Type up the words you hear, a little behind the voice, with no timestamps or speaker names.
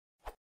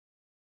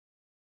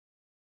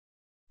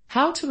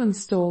How to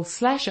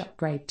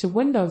install/upgrade to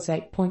Windows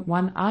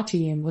 8.1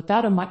 RTM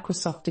without a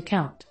Microsoft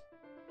account.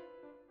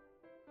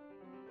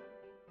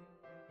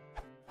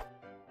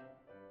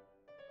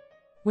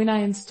 When I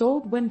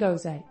installed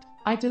Windows 8,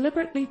 I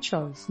deliberately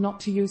chose not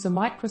to use a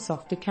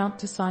Microsoft account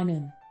to sign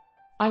in.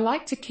 I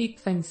like to keep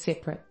things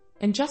separate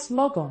and just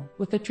log on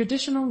with a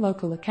traditional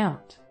local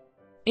account.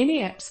 Any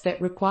apps that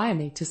require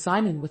me to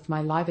sign in with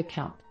my live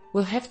account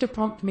will have to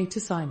prompt me to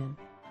sign in.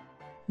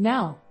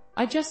 Now,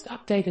 I just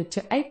updated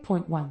to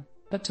 8.1,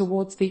 but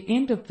towards the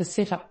end of the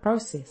setup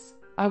process,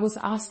 I was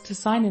asked to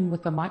sign in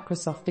with a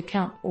Microsoft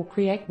account or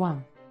create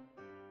one.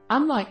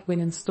 Unlike when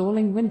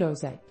installing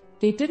Windows 8,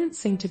 there didn't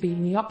seem to be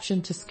any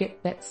option to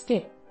skip that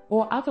step,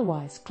 or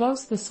otherwise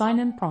close the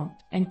sign-in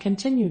prompt and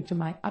continue to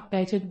my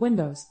updated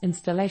Windows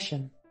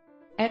installation.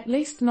 At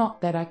least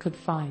not that I could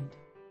find.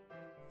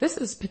 This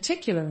is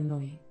particularly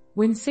annoying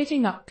when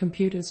setting up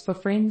computers for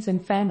friends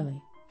and family,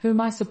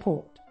 whom I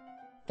support.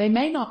 They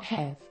may not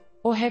have,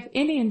 or have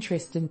any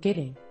interest in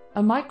getting,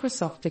 a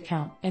Microsoft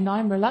account, and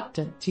I'm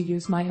reluctant to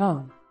use my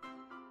own.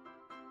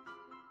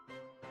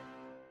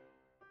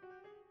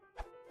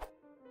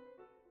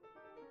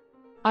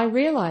 I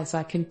realize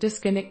I can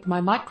disconnect my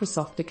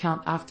Microsoft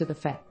account after the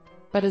fact,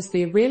 but is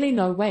there really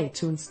no way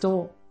to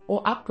install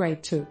or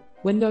upgrade to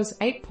Windows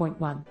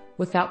 8.1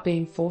 without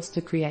being forced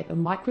to create a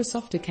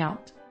Microsoft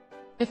account?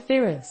 If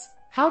there is,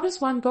 how does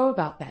one go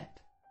about that?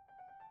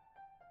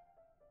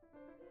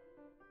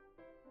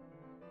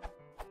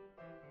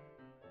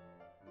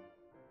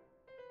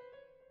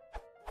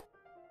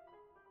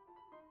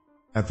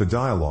 At the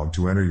dialog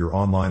to enter your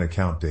online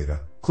account data,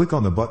 click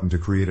on the button to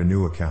create a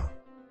new account.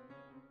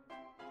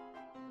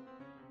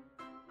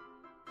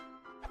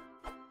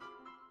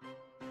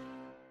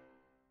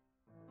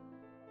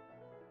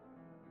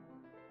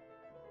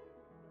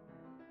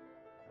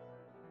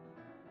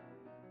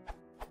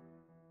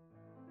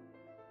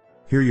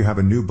 Here you have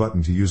a new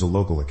button to use a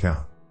local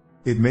account.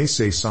 It may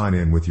say sign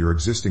in with your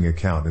existing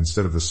account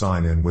instead of the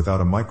sign in without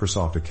a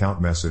Microsoft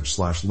account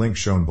message/link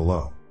shown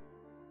below.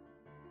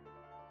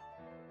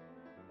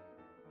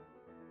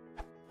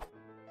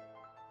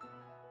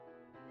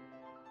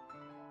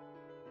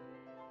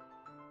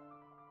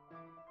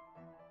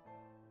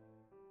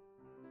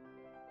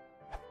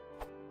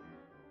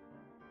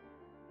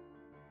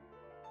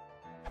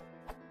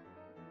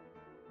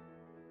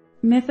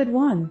 Method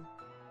 1.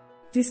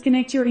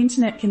 Disconnect your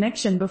internet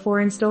connection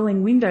before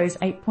installing Windows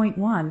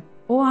 8.1,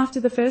 or after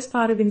the first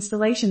part of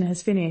installation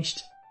has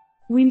finished.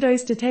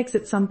 Windows detects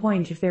at some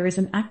point if there is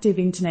an active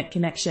internet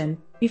connection.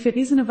 If it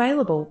isn't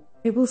available,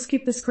 it will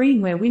skip the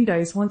screen where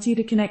Windows wants you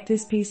to connect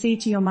this PC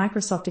to your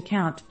Microsoft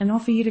account and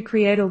offer you to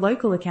create a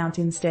local account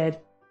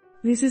instead.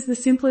 This is the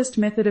simplest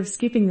method of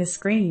skipping this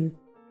screen.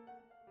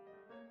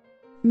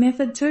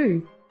 Method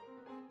 2.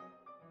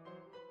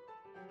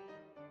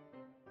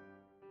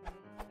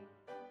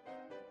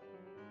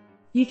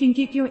 You can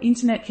keep your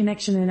internet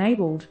connection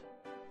enabled.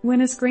 When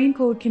a screen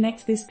called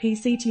Connect this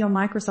PC to your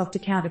Microsoft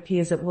account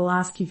appears, it will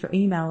ask you for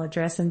email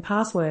address and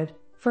password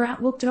for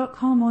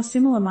Outlook.com or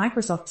similar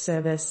Microsoft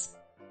service.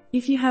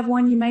 If you have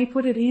one, you may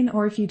put it in,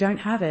 or if you don't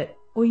have it,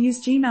 or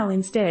use Gmail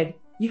instead,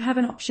 you have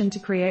an option to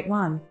create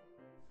one.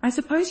 I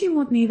suppose you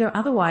want neither,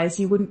 otherwise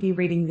you wouldn't be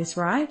reading this,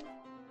 right?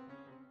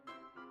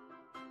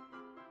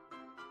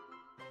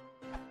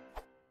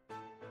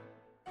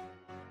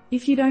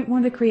 If you don't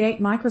want to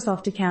create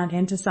Microsoft account,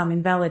 enter some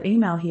invalid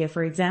email here,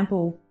 for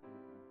example,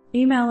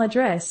 email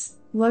address,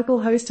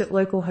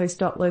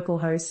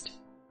 localhost@localhost.localhost.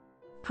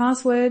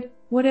 Password,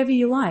 whatever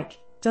you like,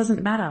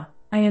 doesn't matter.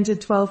 I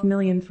entered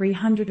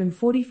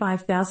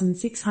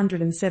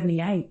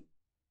 12,345,678.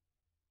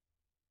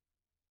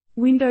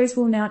 Windows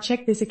will now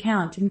check this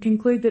account and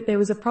conclude that there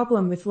was a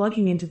problem with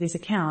logging into this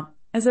account,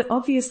 as it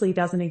obviously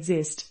doesn't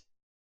exist.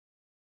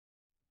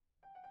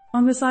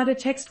 On the side, a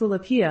text will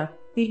appear: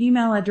 the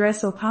email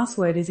address or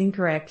password is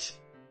incorrect.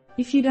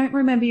 If you don't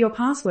remember your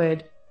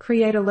password,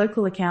 create a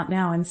local account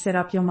now and set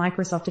up your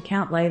Microsoft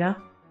account later.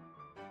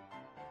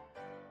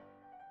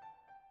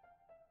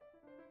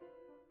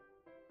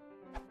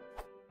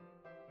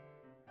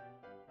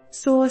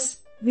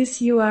 Source: this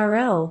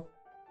URL.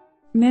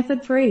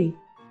 Method 3.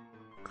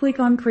 Click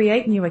on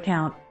Create New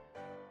Account.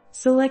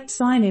 Select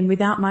Sign in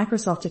without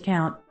Microsoft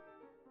account.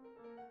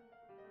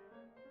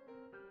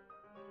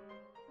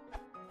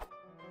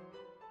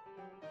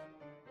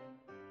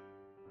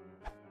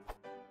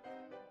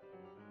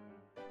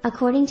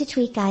 According to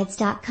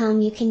tweakguides.com,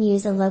 you can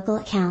use a local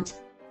account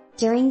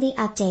during the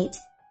update.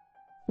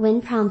 When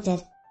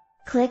prompted,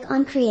 click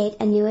on Create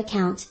a New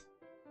Account.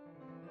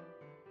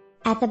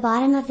 At the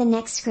bottom of the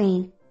next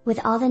screen, with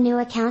all the new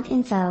account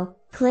info,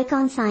 click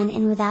on Sign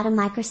in without a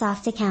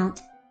Microsoft account.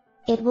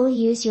 It will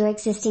use your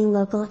existing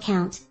local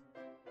account.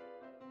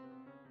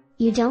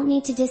 You don't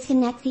need to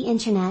disconnect the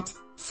internet,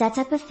 set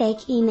up a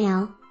fake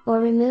email,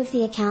 or remove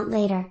the account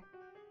later.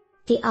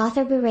 The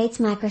author berates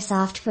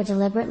Microsoft for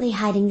deliberately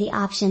hiding the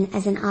option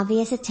as an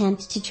obvious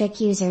attempt to trick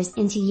users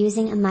into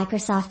using a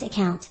Microsoft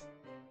account.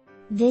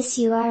 This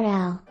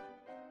URL